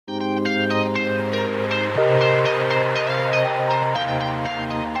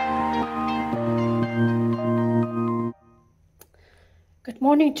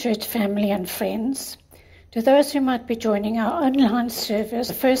morning, church family and friends. To those who might be joining our online service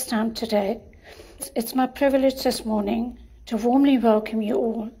the first time today, it's my privilege this morning to warmly welcome you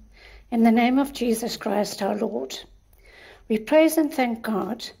all in the name of Jesus Christ our Lord. We praise and thank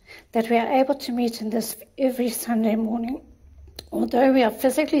God that we are able to meet in this every Sunday morning. Although we are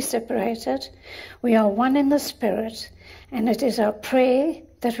physically separated, we are one in the Spirit, and it is our prayer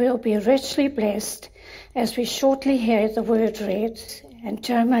that we will be richly blessed as we shortly hear the word read, and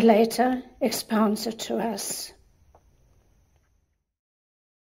Joma later expounds it to us.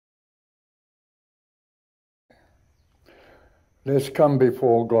 Let's come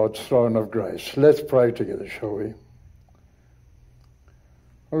before God's throne of grace. Let's pray together, shall we?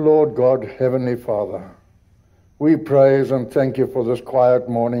 Lord God, Heavenly Father, we praise and thank you for this quiet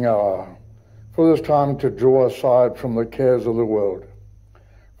morning hour, for this time to draw aside from the cares of the world,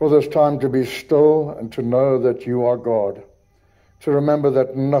 for this time to be still and to know that you are God, to remember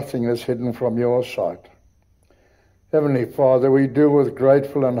that nothing is hidden from your sight. Heavenly Father, we do with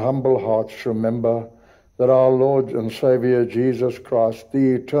grateful and humble hearts remember that our Lord and Saviour Jesus Christ,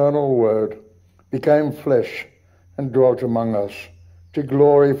 the eternal Word, became flesh and dwelt among us to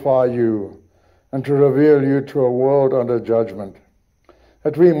glorify you and to reveal you to a world under judgment,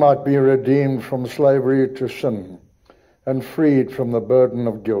 that we might be redeemed from slavery to sin and freed from the burden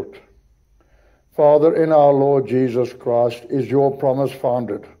of guilt. Father, in our Lord Jesus Christ is your promise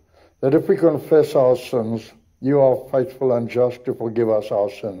founded, that if we confess our sins, you are faithful and just to forgive us our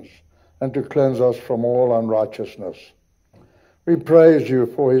sins and to cleanse us from all unrighteousness. We praise you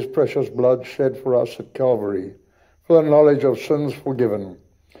for his precious blood shed for us at Calvary, for the knowledge of sins forgiven,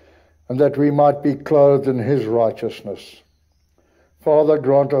 and that we might be clothed in his righteousness. Father,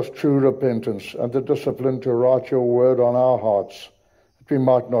 grant us true repentance and the discipline to write your word on our hearts, that we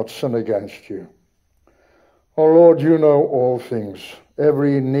might not sin against you. O Lord, you know all things,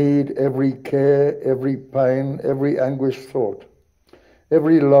 every need, every care, every pain, every anguished thought,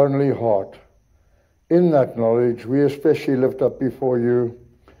 every lonely heart. In that knowledge, we especially lift up before you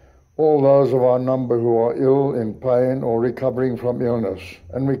all those of our number who are ill, in pain, or recovering from illness,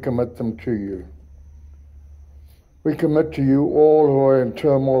 and we commit them to you. We commit to you all who are in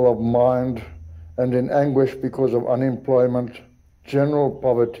turmoil of mind and in anguish because of unemployment, general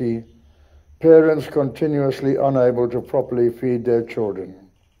poverty, parents continuously unable to properly feed their children,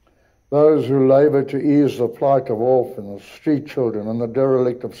 those who labor to ease the plight of orphans, street children, and the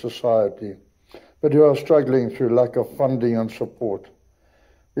derelict of society, but who are struggling through lack of funding and support.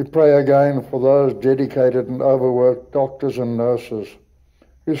 We pray again for those dedicated and overworked doctors and nurses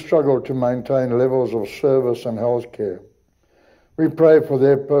who struggle to maintain levels of service and health care. We pray for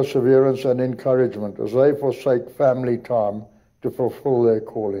their perseverance and encouragement as they forsake family time to fulfill their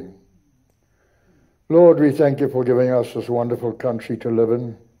calling. Lord, we thank you for giving us this wonderful country to live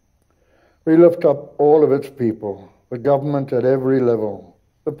in. We lift up all of its people, the government at every level,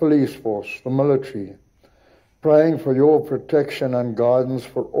 the police force, the military, praying for your protection and guidance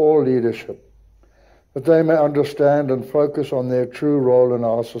for all leadership, that they may understand and focus on their true role in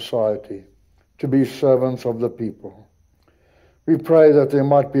our society, to be servants of the people. We pray that there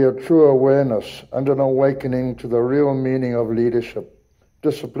might be a true awareness and an awakening to the real meaning of leadership,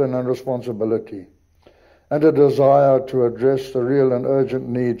 discipline and responsibility, and a desire to address the real and urgent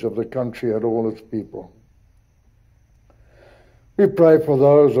needs of the country and all its people. We pray for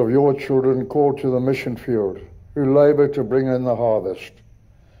those of your children called to the mission field, who labor to bring in the harvest.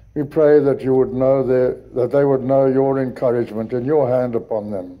 We pray that you would know that they would know your encouragement and your hand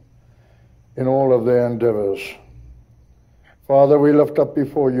upon them in all of their endeavors. Father, we lift up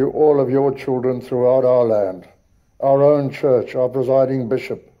before you all of your children throughout our land, our own church, our presiding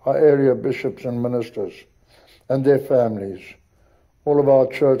bishop, our area bishops and ministers, and their families, all of our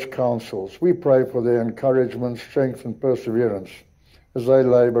church councils. We pray for their encouragement, strength, and perseverance as they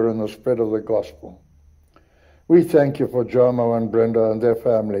labor in the spread of the gospel. We thank you for Joma and Brenda and their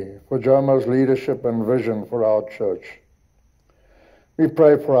family, for Joma's leadership and vision for our church. We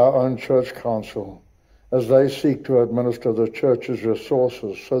pray for our own church council as they seek to administer the church's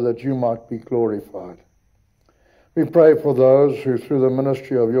resources so that you might be glorified. We pray for those who, through the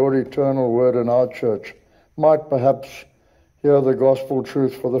ministry of your eternal word in our church, might perhaps hear the gospel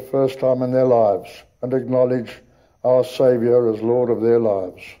truth for the first time in their lives and acknowledge our Saviour as Lord of their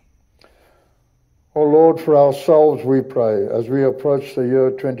lives. O Lord, for ourselves we pray as we approach the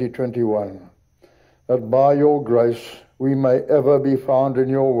year 2021, that by your grace we may ever be found in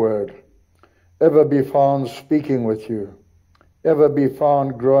your word, ever be found speaking with you, ever be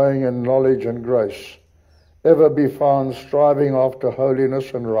found growing in knowledge and grace, ever be found striving after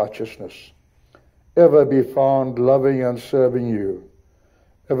holiness and righteousness, ever be found loving and serving you,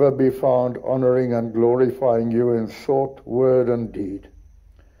 ever be found honoring and glorifying you in thought, word, and deed.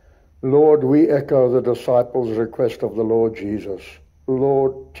 Lord, we echo the disciples' request of the Lord Jesus.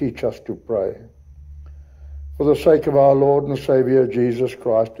 Lord, teach us to pray. For the sake of our Lord and Saviour Jesus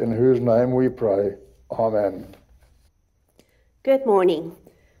Christ, in whose name we pray. Amen. Good morning.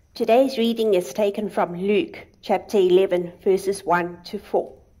 Today's reading is taken from Luke chapter 11, verses 1 to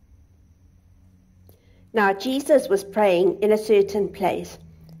 4. Now Jesus was praying in a certain place,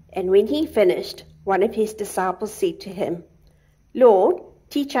 and when he finished, one of his disciples said to him, Lord,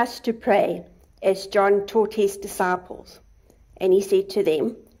 teach us to pray, as John taught his disciples. And he said to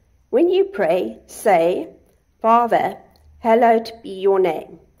them, when you pray, say, Father, hallowed be your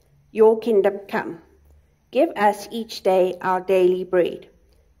name. Your kingdom come. Give us each day our daily bread,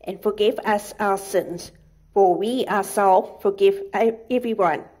 and forgive us our sins, for we ourselves forgive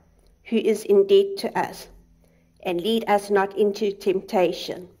everyone who is in debt to us. And lead us not into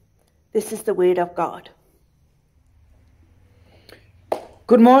temptation. This is the word of God.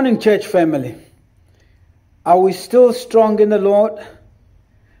 Good morning, church family. Are we still strong in the Lord?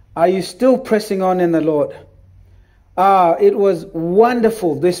 Are you still pressing on in the Lord? It was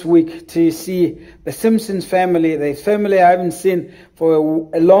wonderful this week to see the Simpsons family, the family I haven't seen for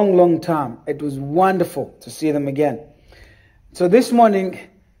a long, long time. It was wonderful to see them again. So this morning,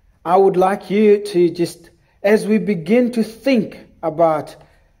 I would like you to just, as we begin to think about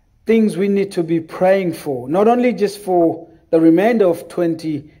things we need to be praying for, not only just for the remainder of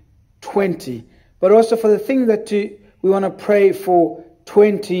 2020, but also for the things that we want to pray for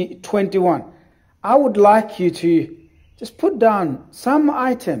 2021. I would like you to just put down some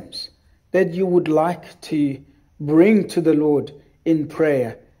items that you would like to bring to the Lord in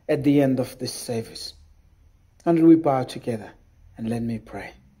prayer at the end of this service. And we bow together and let me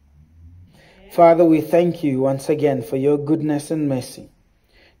pray. Father, we thank you once again for your goodness and mercy,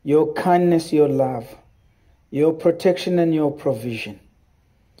 your kindness, your love, your protection and your provision.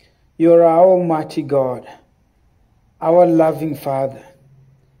 You are our Almighty God, our loving Father.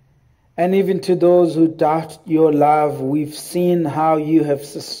 And even to those who doubt your love, we've seen how you have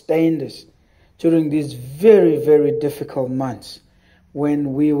sustained us during these very, very difficult months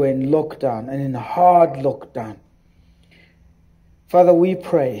when we were in lockdown and in hard lockdown. Father, we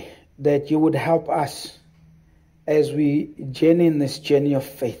pray that you would help us as we journey in this journey of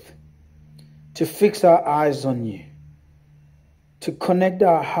faith, to fix our eyes on you, to connect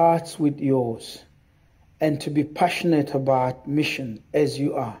our hearts with yours, and to be passionate about mission as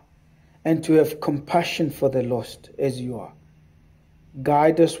you are, and to have compassion for the lost as you are.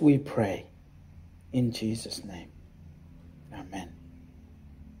 Guide us, we pray, in Jesus' name. Amen.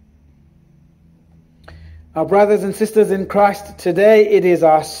 Our brothers and sisters in Christ, today it is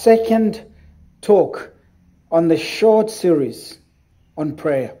our second talk on the short series on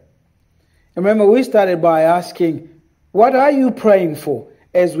prayer. Remember, we started by asking, what are you praying for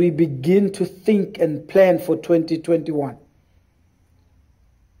as we begin to think and plan for 2021?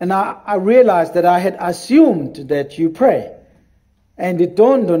 And I realized that I had assumed that you pray. And it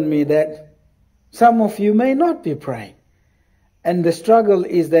dawned on me that some of you may not be praying. And the struggle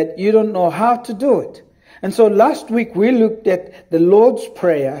is that you don't know how to do it. And so last week we looked at the Lord's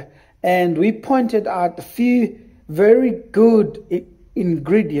Prayer and we pointed out a few very good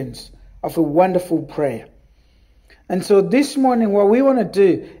ingredients of a wonderful prayer. And so this morning what we want to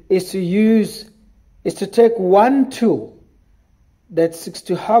do is to take one tool that seeks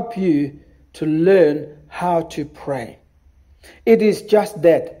to help you to learn how to pray. It is just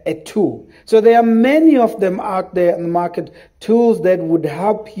that, a tool. So there are many of them out there in the market, tools that would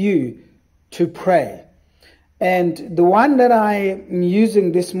help you to pray. And the one that I am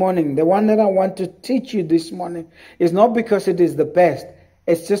using this morning, the one that I want to teach you this morning, is not because it is the best.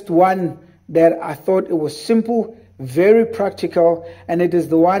 It's just one that I thought it was simple, very practical, and it is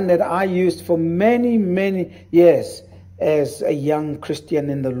the one that I used for many, many years as a young Christian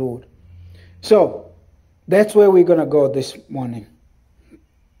in the Lord. So, that's where we're going to go this morning.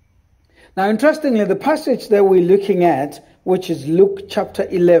 Now, interestingly, the passage that we're looking at, which is Luke chapter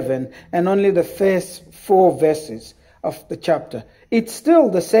 11, and only the first 4 verses of the chapter, it's still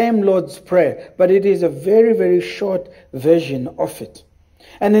the same Lord's Prayer, but it is a very, very short version of it.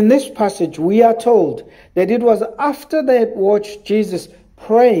 And in this passage, we are told that it was after they had watched Jesus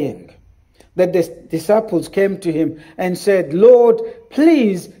praying that the disciples came to him and said, Lord,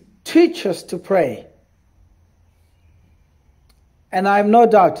 please teach us to pray. And I have no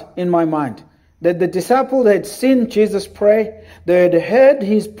doubt in my mind that the disciples had seen Jesus pray, they had heard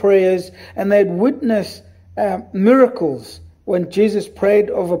his prayers, and they had witnessed miracles when Jesus prayed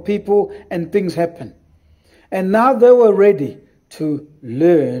over people and things happened. And now they were ready to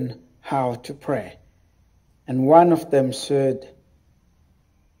learn how to pray. And one of them said,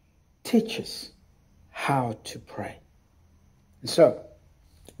 teach us how to pray. And so,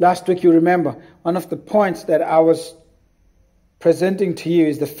 last week you remember, one of the points that I was presenting to you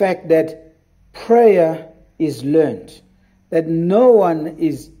is the fact that prayer is learned. That no one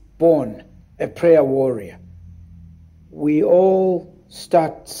is born a prayer warrior. We all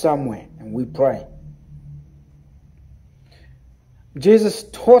start somewhere and we pray. Jesus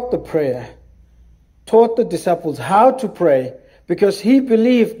taught the prayer, taught the disciples how to pray, because he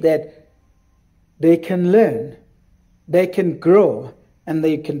believed that they can learn, they can grow, and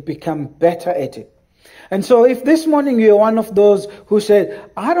they can become better at it. And so if this morning you're one of those who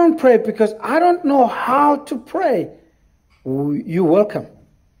said, I don't pray because I don't know how to pray, you're welcome.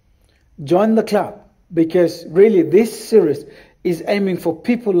 Join the club, because really this series is aiming for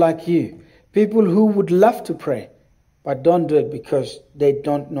people like you, people who would love to pray, but don't do it because they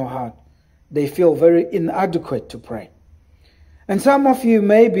don't know how. They feel very inadequate to pray. And some of you,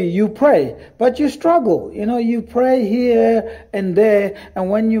 maybe you pray, but you struggle. You pray here and there, and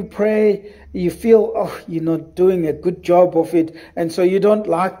when you pray, you feel, you're not doing a good job of it, and so you don't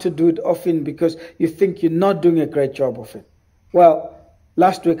like to do it often because you think you're not doing a great job of it. Well,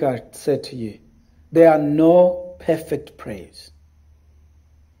 last week I said to you, there are no perfect prayers.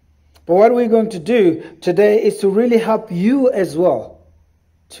 But what we're going to do today is to really help you as well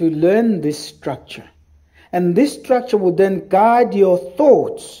to learn this structure. And this structure will then guide your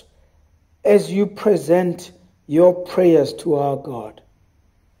thoughts as you present your prayers to our God.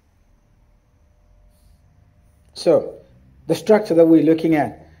 So, the structure that we're looking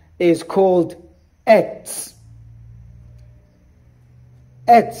at is called Acts.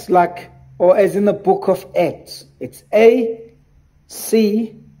 Acts, or as in the book of Acts. It's A-C-T-S.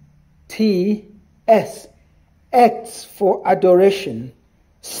 Acts for adoration,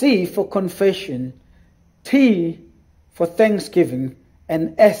 C for confession, T for thanksgiving,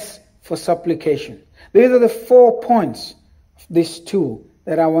 and S for supplication. These are the 4 points of this tool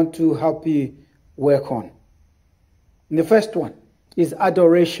that I want to help you work on. And the first one is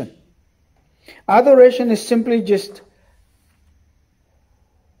adoration. Adoration is simply just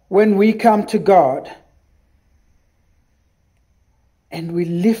when we come to God and we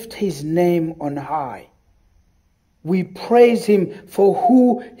lift his name on high. We praise him for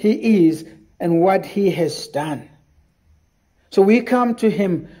who he is and what he has done. So we come to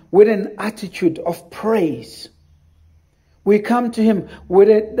him with an attitude of praise. We come to him with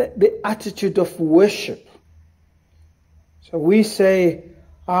the attitude of worship. So we say,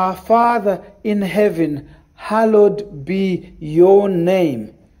 Our Father in heaven, hallowed be your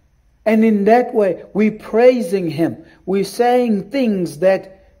name. And in that way, we're praising him. We're saying things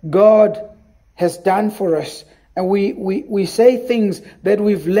that God has done for us. And we say things that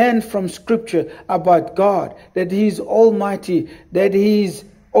we've learned from Scripture about God, that he's almighty, that he's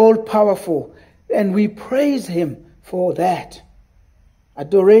all-powerful. And we praise him for that.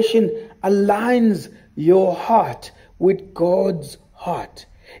 Adoration aligns your heart with God's heart.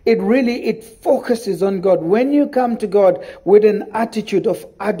 It focuses on God. When you come to God with an attitude of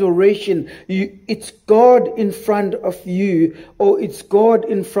adoration, it's God in front of you, or it's God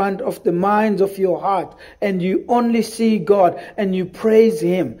in front of the minds of your heart, and you only see God and you praise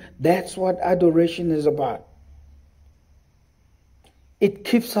him. That's what adoration is about. It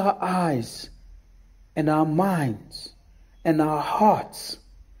keeps our eyes and our minds and our hearts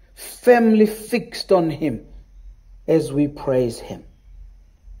firmly fixed on him as we praise him.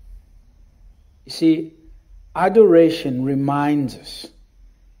 You see, adoration reminds us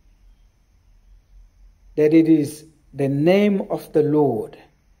that it is the name of the Lord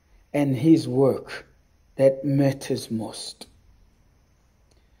and his work that matters most.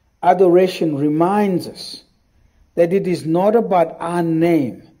 Adoration reminds us that it is not about our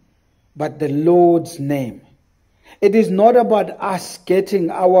name, but the Lord's name. It is not about us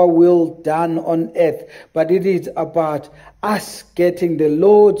getting our will done on earth, but it is about us getting the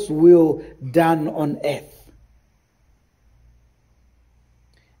Lord's will done on earth.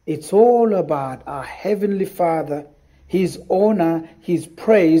 It's all about our Heavenly Father, his honor, his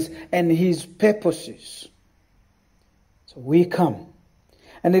praise, and his purposes. So we come,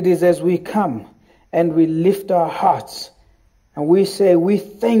 and it is as we come and we lift our hearts and we say, we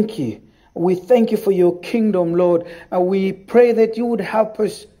thank you. We thank you for your kingdom, Lord. And we pray that you would help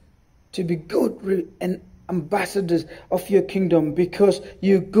us to be good and ambassadors of your kingdom, because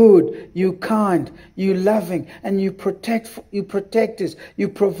you're good, you're kind, you're loving, and you protect us, you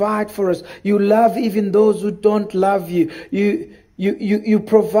provide for us, you love even those who don't love you. You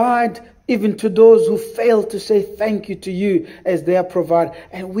provide even to those who fail to say thank you to you as their provider.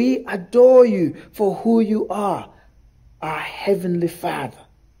 And we adore you for who you are, our Heavenly Father.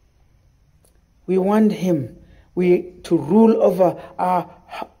 We want Him to rule over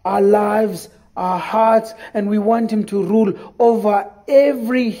our lives, our hearts, and we want Him to rule over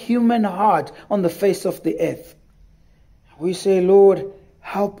every human heart on the face of the earth. We say, Lord,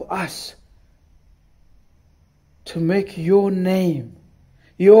 help us to make your name,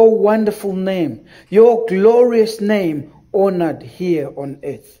 your wonderful name, your glorious name honored here on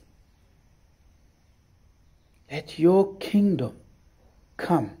earth. Let your kingdom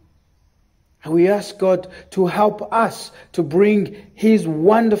come. And we ask God to help us to bring His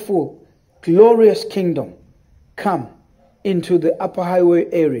wonderful, glorious kingdom come into the Upper Highway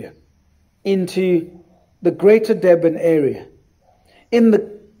area, into the Greater Durban area, in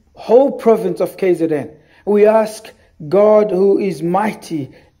the whole province of KZN. We ask God, who is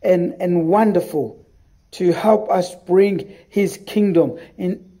mighty and wonderful, to help us bring His kingdom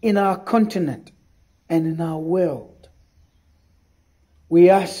in our continent and in our world. We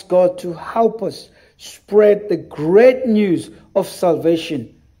ask God to help us spread the great news of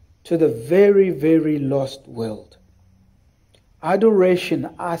salvation to the very, very lost world. Adoration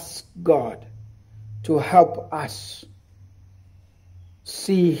asks God to help us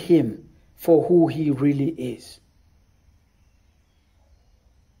see Him for who He really is.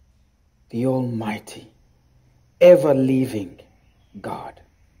 The Almighty, ever-living God.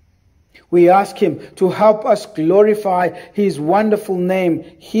 We ask Him to help us glorify His wonderful name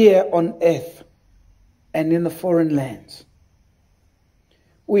here on earth and in the foreign lands.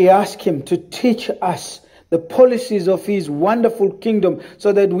 We ask Him to teach us the policies of His wonderful kingdom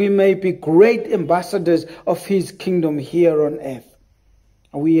so that we may be great ambassadors of His kingdom here on earth.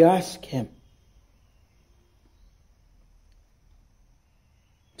 And we ask Him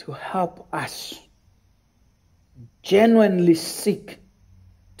to help us genuinely seek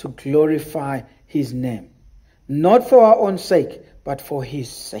to glorify His name, not for our own sake, but for His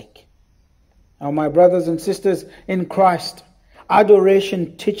sake. Now, my brothers and sisters in Christ,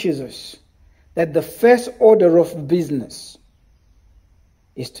 adoration teaches us that the first order of business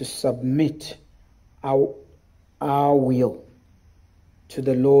is to submit our will to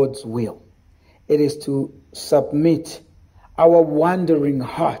the Lord's will. It is to submit our wandering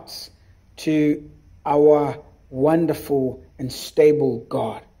hearts to our wonderful and stable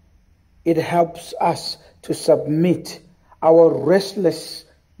God. It helps us to submit our restless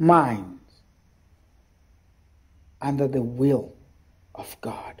minds under the will of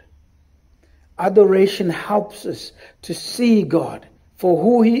God. Adoration helps us to see God for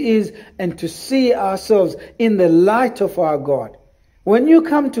who He is and to see ourselves in the light of our God. When you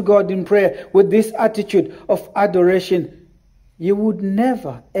come to God in prayer with this attitude of adoration, you would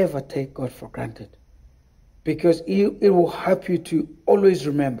never ever take God for granted, because it will help you to always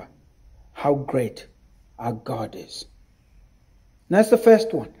remember how great our God is. And that's the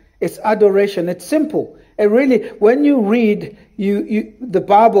first one. It's adoration. It's simple. And really, when you read the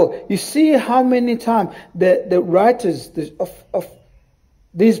Bible, you see how many times the writers of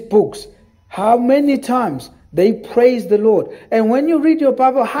these books, how many times they praise the Lord. And when you read your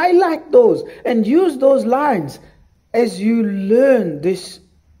Bible, highlight those and use those lines as you learn this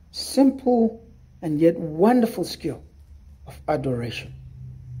simple and yet wonderful skill of adoration.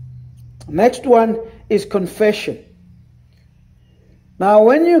 Next one is confession. Now,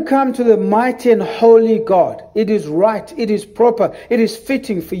 when you come to the mighty and holy God, it is right, it is proper, it is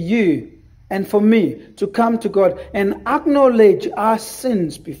fitting for you and for me to come to God and acknowledge our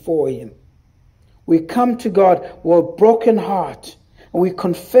sins before Him. We come to God with a broken heart, and we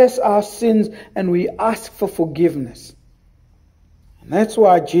confess our sins and we ask for forgiveness. And that's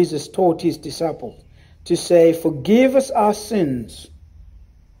why Jesus taught His disciples to say, "Forgive us our sins,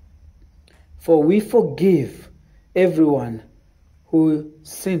 for we forgive everyone who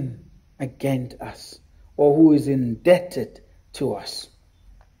sin against us or who is indebted to us."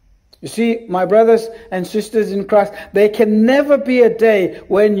 You see, my brothers and sisters in Christ, there can never be a day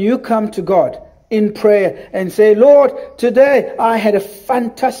when you come to God in prayer and say, "Lord, today I had a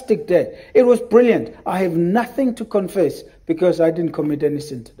fantastic day. It was brilliant. I have nothing to confess because I didn't commit any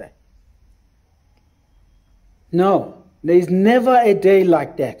sin today." No, there is never a day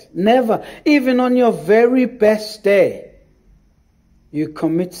like that. Never. Even on your very best day, you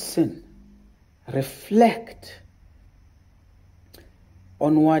commit sin. Reflect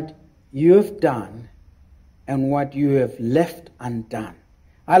on what you have done and what you have left undone.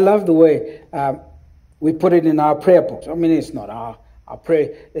 I love the way we put it in our prayer books. I mean, it's not our I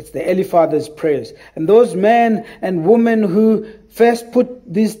pray it's the Early Fathers' prayers. And those men and women who first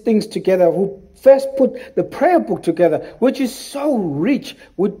put these things together, who first put the prayer book together, which is so rich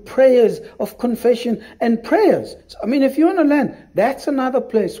with prayers of confession and prayers. So, I mean, if you want to learn, that's another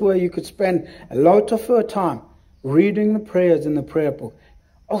place where you could spend a lot of your time reading the prayers in the prayer book.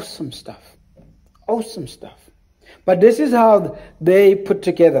 Awesome stuff. Awesome stuff. But this is how they put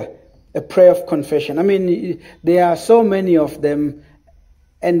together a prayer of confession. I mean, there are so many of them,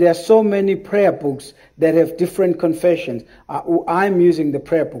 and there are so many prayer books that have different confessions. I'm using the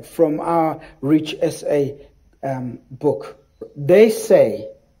prayer book from our Reach SA book. They say,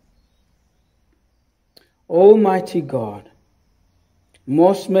 Almighty God,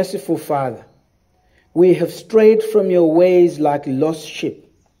 most merciful Father, we have strayed from your ways like lost sheep.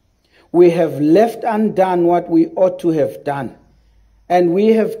 We have left undone what we ought to have done, and we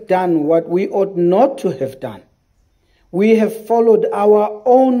have done what we ought not to have done. We have followed our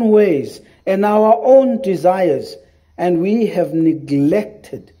own ways and our own desires, and we have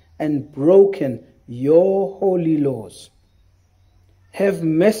neglected and broken your holy laws. Have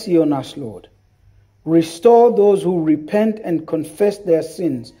mercy on us, Lord. Restore those who repent and confess their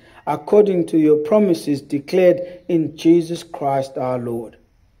sins according to your promises declared in Jesus Christ our Lord.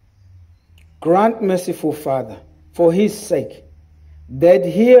 Grant, merciful Father, for his sake, that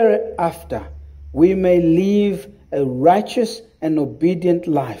hereafter we may live a righteous and obedient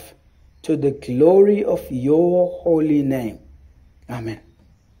life to the glory of your holy name. Amen.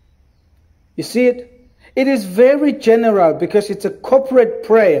 You see it? It is very general because it's a corporate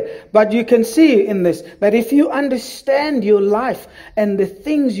prayer. But you can see in this that if you understand your life and the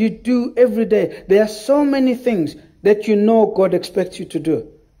things you do every day, there are so many things that you know God expects you to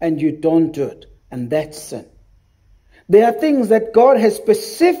do and you don't do it. And that's sin. There are things that God has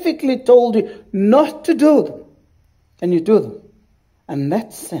specifically told you not to do them, and you do them. And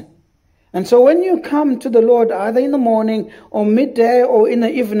that's sin. And so when you come to the Lord, either in the morning or midday or in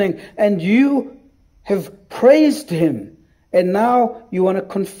the evening, and you have praised him, and now you want to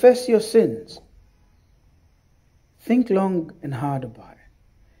confess your sins, think long and hard about it.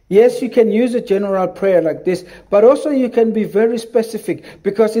 Yes, you can use a general prayer like this, but also you can be very specific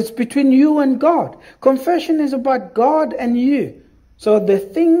because it's between you and God. Confession is about God and you. So the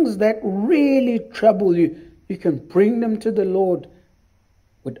things that really trouble you, you can bring them to the Lord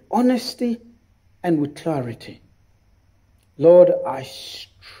with honesty and with clarity. Lord, I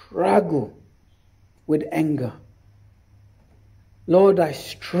struggle with anger. Lord, I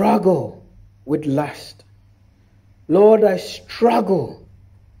struggle with lust. Lord, I struggle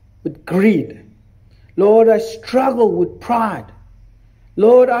with greed. Lord, I struggle with pride.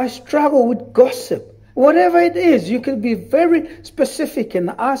 Lord, I struggle with gossip. Whatever it is, you can be very specific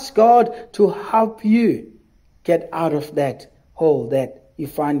and ask God to help you get out of that hole that you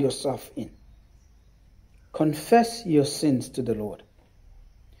find yourself in. Confess your sins to the Lord.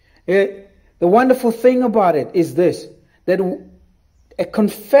 The wonderful thing about it is this, that a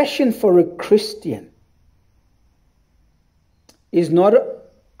confession for a Christian is not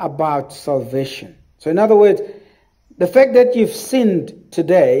about salvation. So in other words, the fact that you've sinned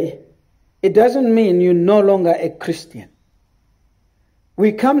today, it doesn't mean you're no longer a Christian.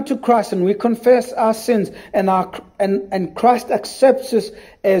 We come to Christ and we confess our sins, and Christ accepts us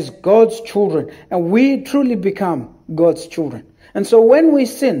as God's children, and we truly become God's children. And so when we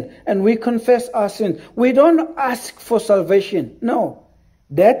sin and we confess our sins, we don't ask for salvation. No,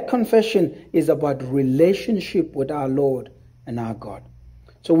 that confession is about relationship with our Lord and our God.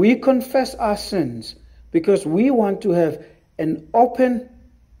 So we confess our sins because we want to have an open,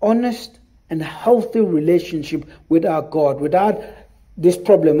 honest, and healthy relationship with our God without this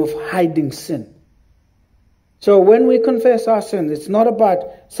problem of hiding sin. So when we confess our sins, it's not about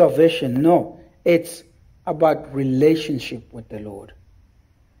salvation. No, it's about relationship with the Lord.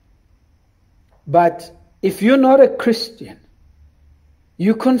 But if you're not a Christian,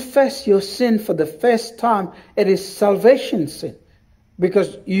 you confess your sin for the first time, it is salvation sin.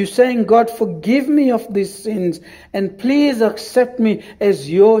 Because you're saying, God, forgive me of these sins and please accept me as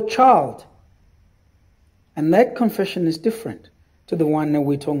your child. And that confession is different to the one that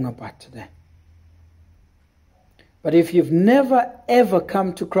we're talking about today. But if you've never ever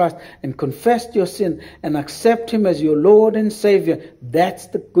come to Christ and confessed your sin and accept him as your Lord and Savior, that's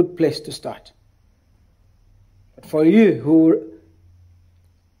the good place to start. But for you who are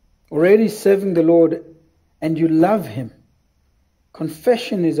already serving the Lord and you love him,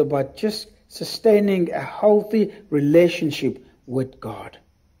 confession is about just sustaining a healthy relationship with God.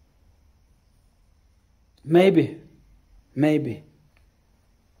 Maybe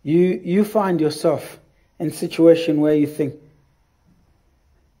you find yourself in a situation where you think,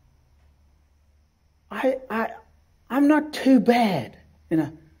 I'm not too bad,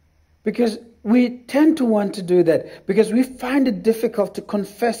 because we tend to want to do that because we find it difficult to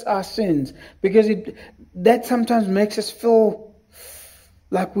confess our sins, because that sometimes makes us feel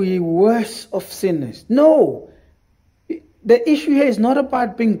like we're worse of sinners. No. The issue here is not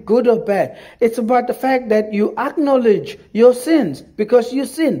about being good or bad. It's about the fact that you acknowledge your sins because you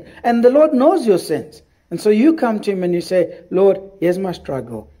sin. And the Lord knows your sins. And so you come to Him and you say, Lord, here's my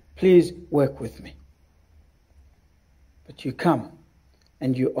struggle. Please work with me. But you come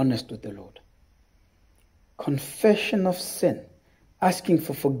and you're honest with the Lord. Confession of sin, asking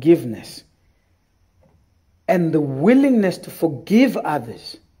for forgiveness, and the willingness to forgive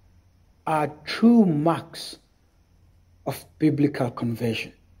others are true marks of biblical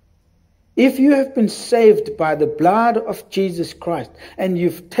conversion. If you have been saved by the blood of Jesus Christ and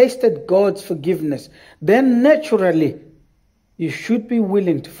you've tasted God's forgiveness, then naturally you should be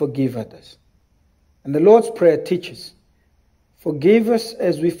willing to forgive others. And the Lord's Prayer teaches, forgive us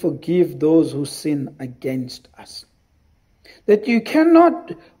as we forgive those who sin against us. That you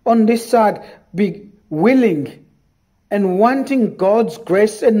cannot on this side be willing and wanting God's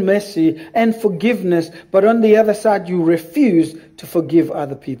grace and mercy and forgiveness, but on the other side you refuse to forgive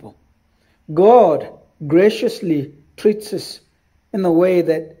other people. God graciously treats us in a way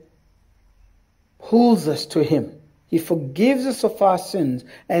that pulls us to Him. He forgives us of our sins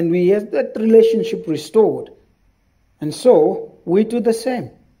and we have that relationship restored. And so we do the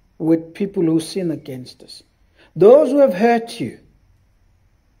same with people who sin against us. Those who have hurt you,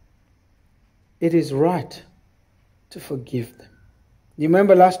 it is right to forgive them. You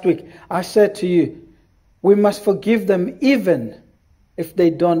remember last week I said to you, we must forgive them even if they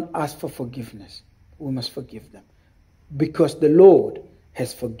don't ask for forgiveness. We must forgive them because the Lord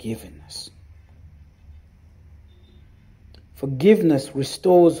has forgiven us. Forgiveness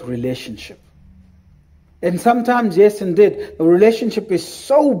restores relationship. And sometimes, yes indeed, the relationship is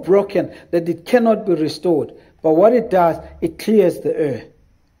so broken that it cannot be restored. But what it does, it clears the air.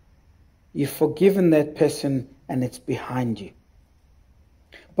 You've forgiven that person and it's behind you.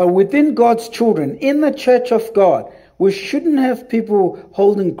 But within God's children, in the church of God, we shouldn't have people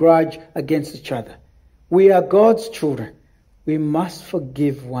holding grudge against each other. We are God's children. We must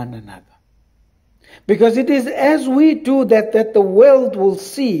forgive one another. Because it is as we do that that the world will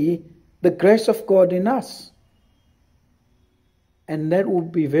see the grace of God in us. And that will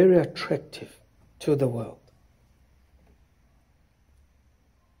be very attractive to the world.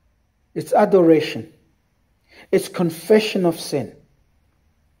 It's adoration. It's confession of sin.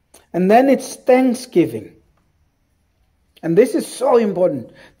 And then it's thanksgiving. And this is so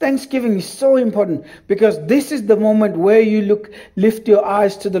important. Thanksgiving is so important because this is the moment where you lift your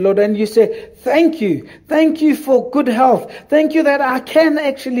eyes to the Lord and you say, thank you. Thank you for good health. Thank you that I can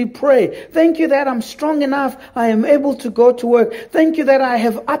actually pray. Thank you that I'm strong enough. I am able to go to work. Thank you that I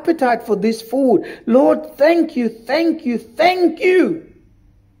have appetite for this food. Lord, thank you, thank you, thank you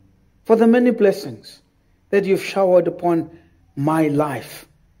for the many blessings that you've showered upon my life.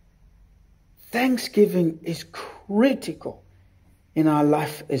 Thanksgiving is critical in our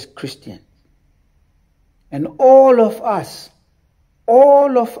life as Christians. And all of us,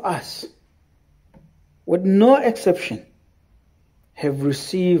 with no exception, have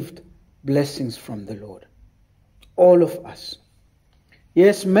received blessings from the Lord. All of us.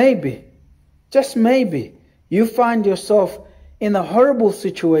 Yes, maybe, just maybe, you find yourself in a horrible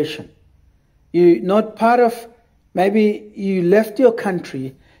situation. You're not part of, maybe you left your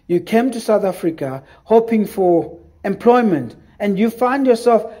country, you came to South Africa hoping for employment, and you find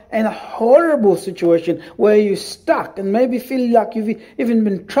yourself in a horrible situation where you're stuck and maybe feel like you've even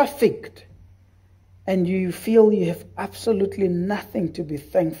been trafficked, and you feel you have absolutely nothing to be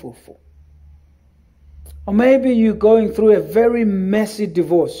thankful for. Or maybe you're going through a very messy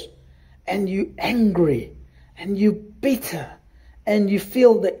divorce and you're angry and you're bitter and you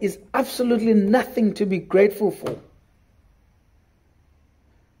feel there is absolutely nothing to be grateful for.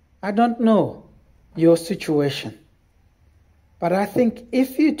 I don't know your situation, but I think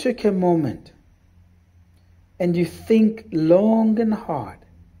if you took a moment and you think long and hard,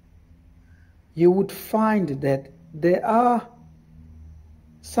 you would find that there are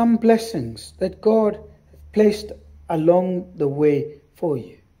some blessings that God has placed along the way for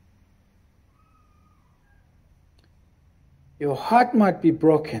you. Your heart might be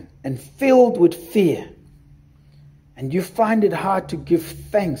broken and filled with fear, and you find it hard to give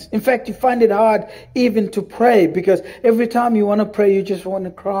thanks. In fact, you find it hard even to pray because every time you want to pray, you just want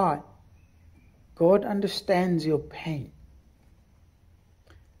to cry. God understands your pain.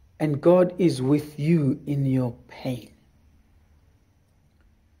 And God is with you in your pain.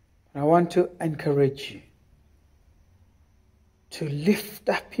 I want to encourage you to lift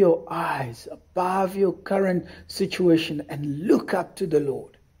up your eyes above your current situation and look up to the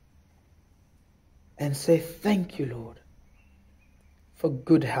Lord and say, thank you, Lord, for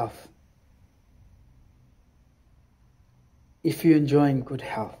good health. If you're enjoying good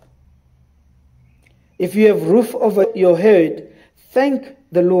health, if you have roof over your head, thank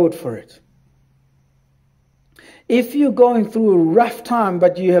the Lord for it. If you're going through a rough time,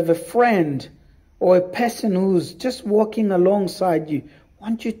 but you have a friend or a person who's just walking alongside you, why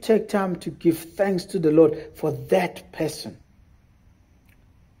don't you take time to give thanks to the Lord for that person?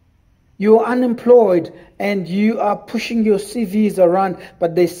 You're unemployed and you are pushing your CVs around,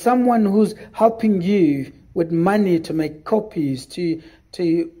 but there's someone who's helping you with money to make copies, to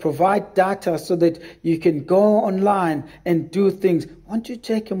provide data so that you can go online and do things. Why don't you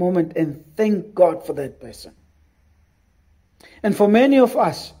take a moment and thank God for that person? And for many of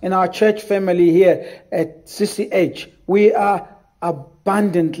us in our church family here at CCH, we are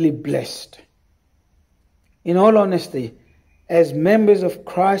abundantly blessed. In all honesty, as members of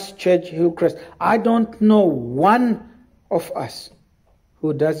Christ Church Hillcrest, I don't know one of us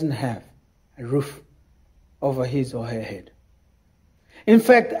who doesn't have a roof over his or her head. In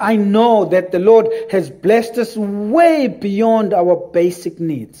fact, I know that the Lord has blessed us way beyond our basic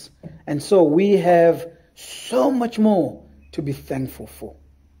needs. And so we have so much more to be thankful for.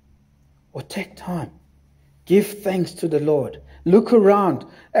 Or take time. Give thanks to the Lord. Look around.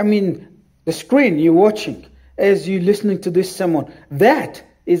 I mean, the screen you're watching as you're listening to this sermon, that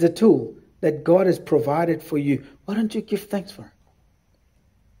is a tool that God has provided for you. Why don't you give thanks for it?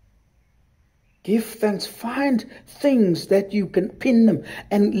 Give thanks. Find things that you can pin them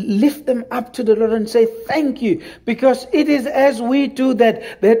and lift them up to the Lord and say thank you. Because it is as we do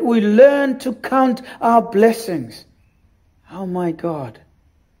that we learn to count our blessings. Oh my God,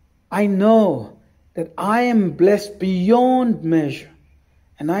 I know that I am blessed beyond measure.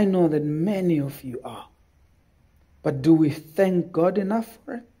 And I know that many of you are. But do we thank God enough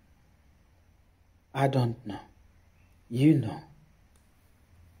for it? I don't know. You know.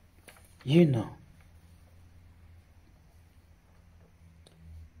 You know.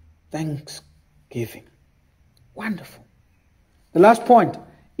 Thanksgiving. Wonderful. The last point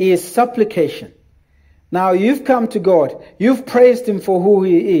is supplication. Now you've come to God. You've praised Him for who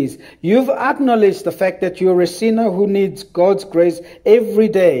He is. You've acknowledged the fact that you're a sinner who needs God's grace every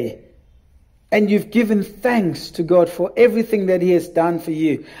day. And you've given thanks to God for everything that He has done for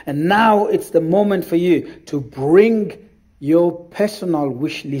you. And now it's the moment for you to bring your personal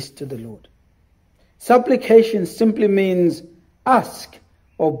wish list to the Lord. Supplication simply means ask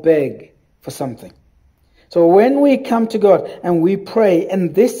or beg for something. So when we come to God and we pray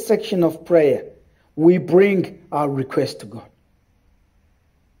in this section of prayer, we bring our request to God.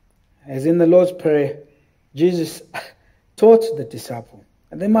 As in the Lord's Prayer, Jesus taught the disciples,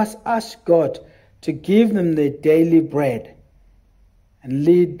 and they must ask God to give them their daily bread and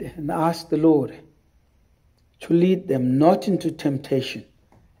lead and ask the Lord to lead them not into temptation,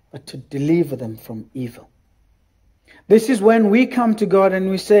 but to deliver them from evil. This is when we come to God and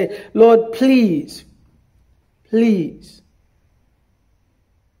we say, Lord, please, please.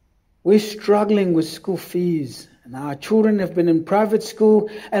 We're struggling with school fees. And our children have been in private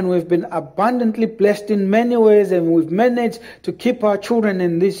school and we've been abundantly blessed in many ways and we've managed to keep our children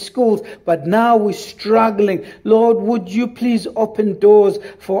in these schools. But now we're struggling. Lord, would you please open doors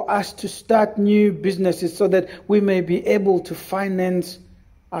for us to start new businesses so that we may be able to finance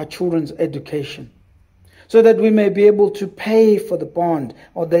our children's education? So that we may be able to pay for the bond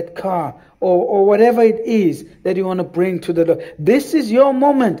or that car or whatever it is that you want to bring to the Lord. This is your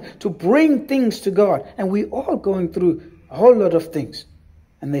moment to bring things to God. And we're all going through a whole lot of things.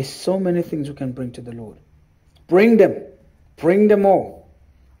 And there's so many things we can bring to the Lord. Bring them. Bring them all.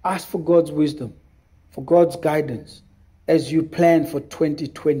 Ask for God's wisdom, for God's guidance as you plan for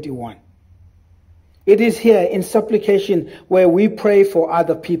 2021. It is here in supplication where we pray for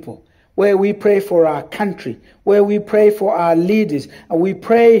other people, where we pray for our country, where we pray for our leaders, and we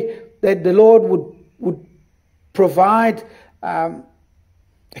pray that the Lord would provide a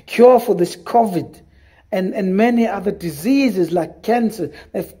cure for this COVID and many other diseases like cancer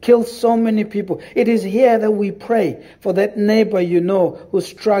that have killed so many people. It is here that we pray for that neighbor you know who's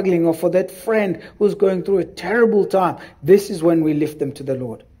struggling, or for that friend who's going through a terrible time. This is when we lift them to the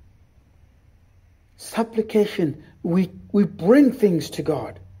Lord. Supplication, we bring things to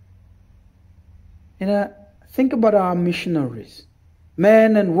God. Think about our missionaries,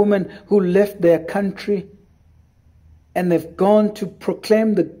 men and women who left their country and they've gone to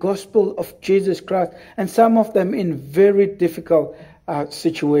proclaim the gospel of Jesus Christ, and some of them in very difficult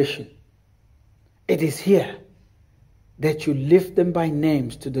situation. It is here that you lift them by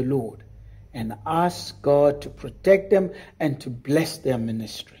names to the Lord and ask God to protect them and to bless their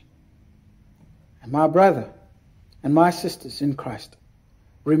ministry. And my brother and my sisters in Christ,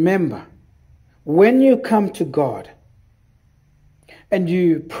 remember, when you come to God and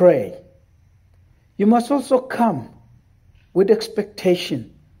you pray, you must also come with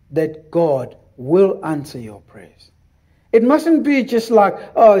expectation that God will answer your prayers. It mustn't be just like,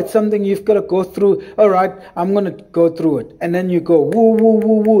 oh, it's something you've got to go through. All right, I'm going to go through it. And then you go, woo, woo,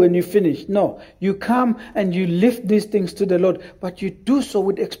 woo, woo, and you finish. No, you come and you lift these things to the Lord, but you do so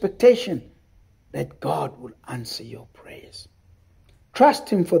with expectation that God will answer your prayers. Trust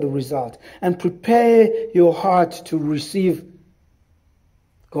Him for the result and prepare your heart to receive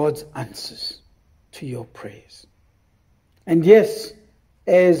God's answers to your prayers. And yes,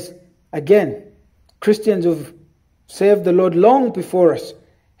 as again, Christians who've served the Lord long before us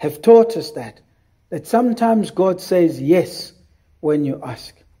have taught us that sometimes God says yes when you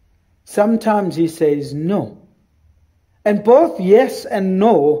ask. Sometimes He says no. And both yes and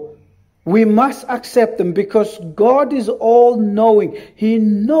no, we must accept them because God is all-knowing. He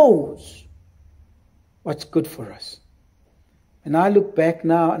knows what's good for us. And I look back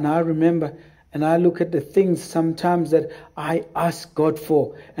now and I remember and I look at the things sometimes that I ask God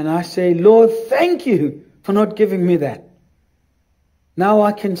for. And I say, Lord, thank you for not giving me that. Now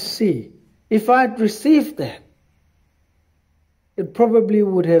I can see, if I'd received that, it probably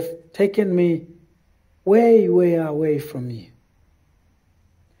would have taken me way, way away from you.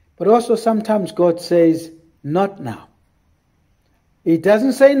 But also sometimes God says, not now. He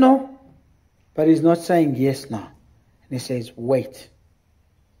doesn't say no, but He's not saying yes now. And He says, wait.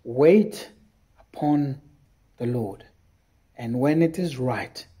 Wait upon the Lord. And when it is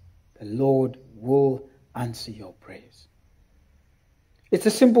right, the Lord will answer your prayers. It's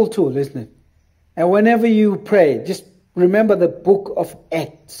a simple tool, isn't it? And whenever you pray, just remember the book of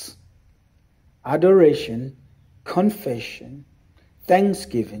Acts. Adoration, confession,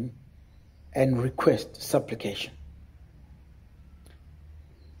 thanksgiving, and request, supplication.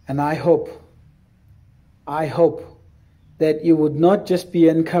 And I hope that you would not just be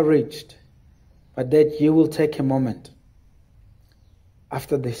encouraged, but that you will take a moment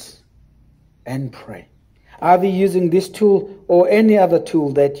after this and pray. Either using this tool or any other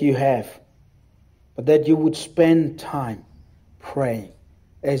tool that you have, but that you would spend time praying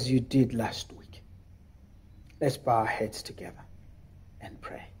as you did last week. Let's bow our heads together and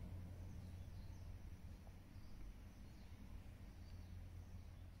pray.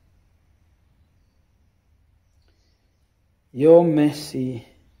 Your mercy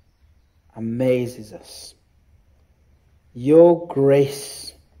amazes us. Your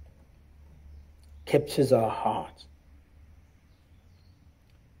grace captures our heart.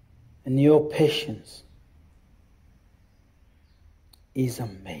 And your patience is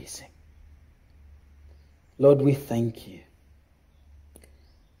amazing. Lord, we thank you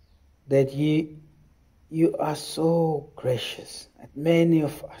that you are so gracious that many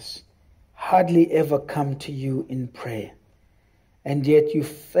of us hardly ever come to you in prayer, and yet you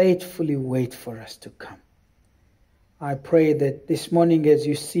faithfully wait for us to come. I pray that this morning, as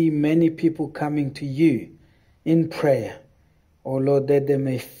you see many people coming to you in prayer, oh Lord, that they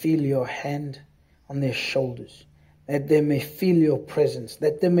may feel your hand on their shoulders, that they may feel your presence,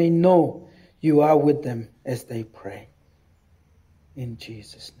 that they may know you are with them as they pray. In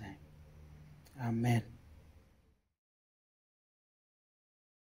Jesus' name, amen.